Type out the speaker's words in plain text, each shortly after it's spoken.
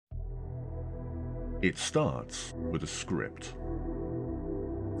It starts with a script.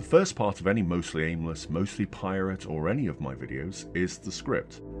 The first part of any mostly aimless, mostly pirate or any of my videos is the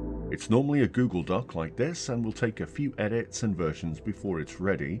script. It's normally a Google Doc like this and will take a few edits and versions before it's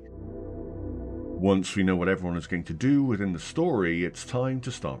ready. Once we know what everyone is going to do within the story, it's time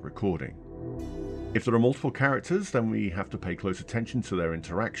to start recording. If there are multiple characters, then we have to pay close attention to their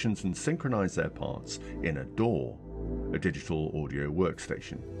interactions and synchronize their parts in a DAW, a digital audio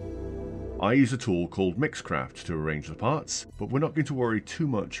workstation. I use a tool called Mixcraft to arrange the parts, but we're not going to worry too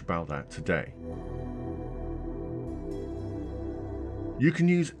much about that today. You can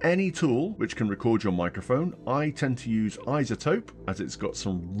use any tool which can record your microphone. I tend to use iZotope as it's got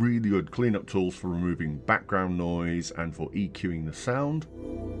some really good cleanup tools for removing background noise and for EQing the sound.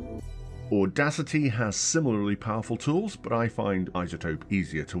 Audacity has similarly powerful tools, but I find iZotope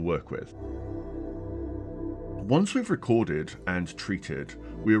easier to work with. Once we've recorded and treated,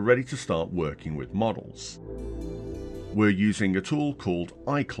 we are ready to start working with models. We're using a tool called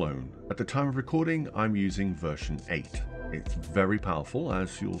iClone. At the time of recording, I'm using version 8. It's very powerful,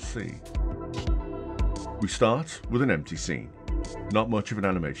 as you'll see. We start with an empty scene. Not much of an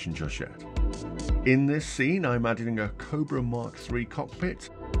animation just yet. In this scene, I'm adding a Cobra Mark III cockpit,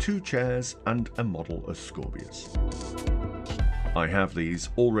 2 chairs, and a model of Scorpius. I have these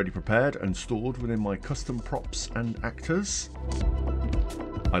already prepared and stored within my custom props and actors.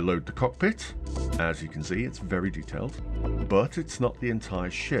 I load the cockpit. As you can see, it's very detailed, but it's not the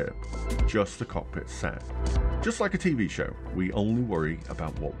entire ship, just the cockpit set. Just like a TV show, we only worry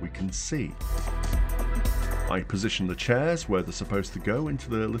about what we can see. I position the chairs where they're supposed to go into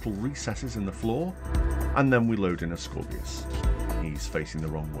the little recesses in the floor, and then we load in a Scorpius. He's facing the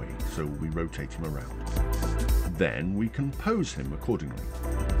wrong way, so we rotate him around. Then we compose him accordingly.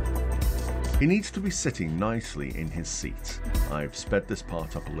 He needs to be sitting nicely in his seat. I've sped this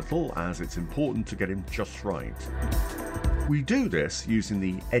part up a little as it's important to get him just right. We do this using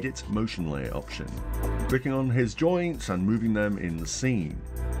the Edit Motion Layer option, clicking on his joints and moving them in the scene.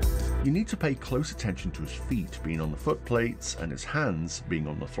 You need to pay close attention to his feet being on the foot plates and his hands being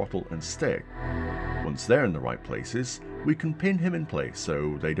on the throttle and stick. Once they're in the right places, we can pin him in place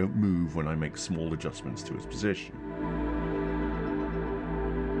so they don't move when I make small adjustments to his position.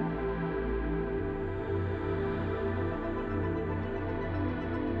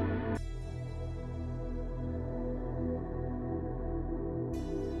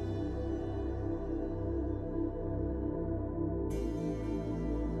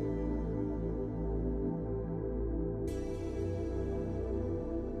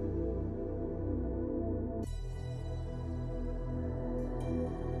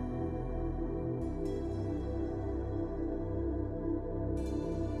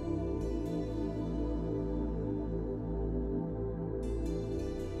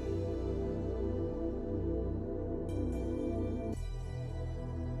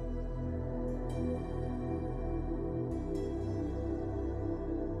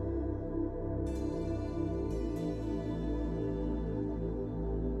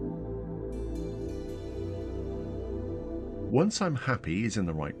 Once I'm happy he's in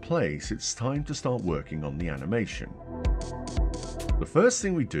the right place, it's time to start working on the animation. The first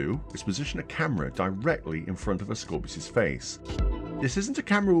thing we do is position a camera directly in front of a Scorpius' face. This isn't a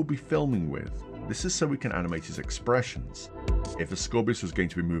camera we'll be filming with. This is so we can animate his expressions. If a Scorpius was going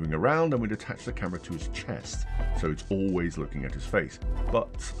to be moving around, then we'd attach the camera to his chest, so it's always looking at his face,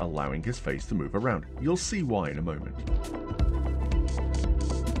 but allowing his face to move around. You'll see why in a moment.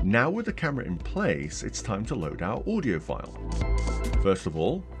 Now with the camera in place, it's time to load our audio file. First of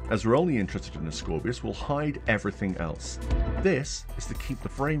all, as we're only interested in the Scorpius, we'll hide everything else. This is to keep the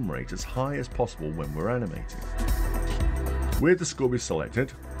frame rate as high as possible when we're animating. With the Scorpius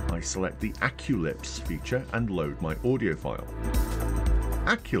selected, I select the Acculips feature and load my audio file.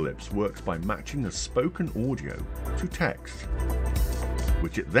 Acculips works by matching the spoken audio to text,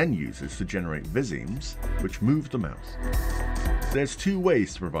 which it then uses to generate Visemes, which move the mouse. There's 2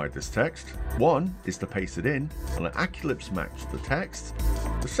 ways to provide this text. One is to paste it in and let Acculips match the text.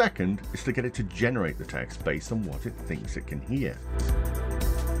 The second is to get it to generate the text based on what it thinks it can hear.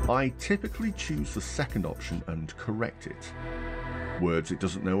 I typically choose the second option and correct it. Words it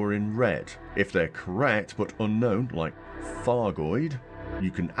doesn't know are in red. If they're correct but unknown, like Thargoid,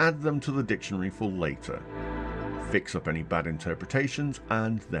 you can add them to the dictionary for later. Fix up any bad interpretations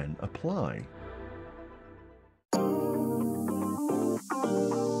and then apply.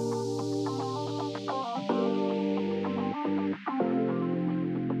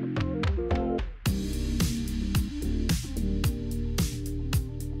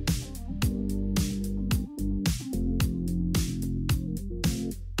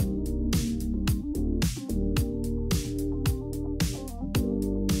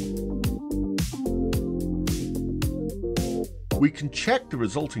 We can check the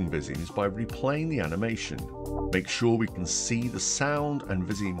resulting Visemes by replaying the animation. Make sure we can see the sound and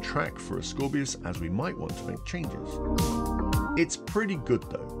Viseme track for Acculips, as we might want to make changes. It's pretty good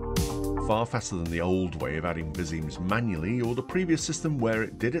though, far faster than the old way of adding Visemes manually, or the previous system where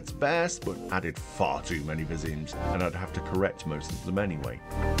it did its best but added far too many Visemes and I'd have to correct most of them anyway.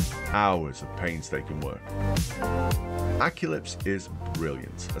 Hours of painstaking work. Acculips is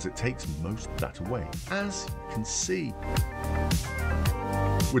brilliant as it takes most of that away, as you can see.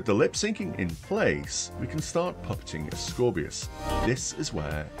 With the lip syncing in place, we can start puppeting Acculips. This is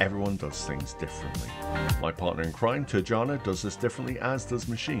where everyone does things differently. My partner in crime, Turjana, does this differently, as does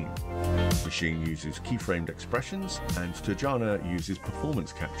Machine. Machine uses keyframed expressions, and Turjana uses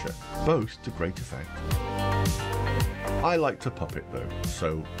performance capture, both to great effect. I like to puppet though,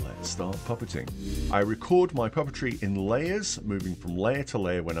 so let's start puppeting. I record my puppetry in layers, moving from layer to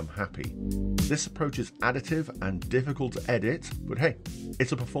layer when I'm happy. This approach is additive and difficult to edit, but hey,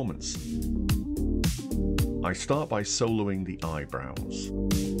 it's a performance. I start by soloing the eyebrows,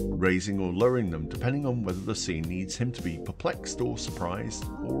 raising or lowering them depending on whether the scene needs him to be perplexed or surprised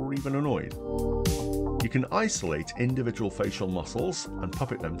or even annoyed. You can isolate individual facial muscles and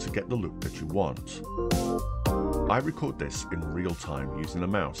puppet them to get the look that you want. I record this in real time using a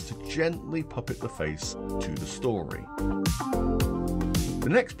mouse to gently puppet the face to the story. The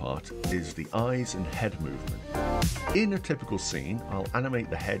next part is the eyes and head movement. In a typical scene, I'll animate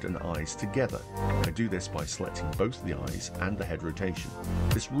the head and eyes together. I do this by selecting both the eyes and the head rotation.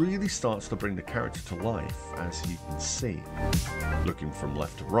 This really starts to bring the character to life, as you can see. Looking from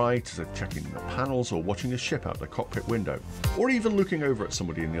left to right as if checking the panels or watching a ship out the cockpit window, or even looking over at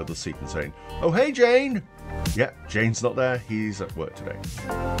somebody in the other seat and saying, "Oh hey Jane!" Yeah, Jane's not there, he's at work today.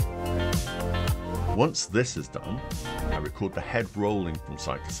 Once this is done, I record the head rolling from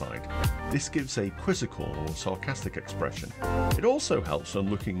side to side. This gives a quizzical or sarcastic expression. It also helps when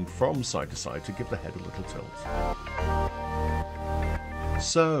looking from side to side to give the head a little tilt.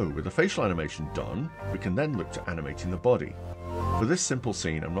 So, with the facial animation done, we can then look to animating the body. For this simple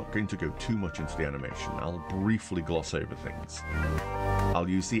scene, I'm not going to go too much into the animation. I'll briefly gloss over things. I'll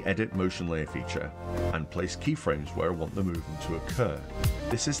use the Edit Motion Layer feature and place keyframes where I want the movement to occur.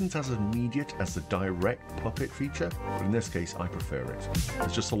 This isn't as immediate as the direct puppet feature, but in this case I prefer it.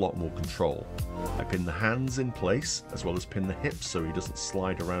 There's just a lot more control. I pin the hands in place, as well as pin the hips so he doesn't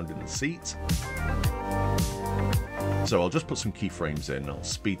slide around in the seat. So I'll just put some keyframes in, I'll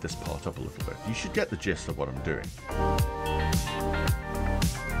speed this part up a little bit. You should get the gist of what I'm doing.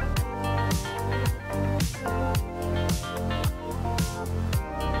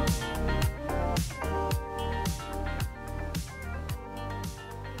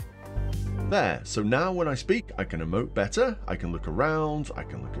 There, so now when I speak, I can emote better, I can look around, I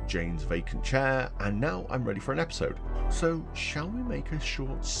can look at Jane's vacant chair, and now I'm ready for an episode. So shall we make a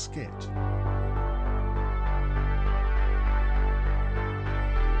short skit?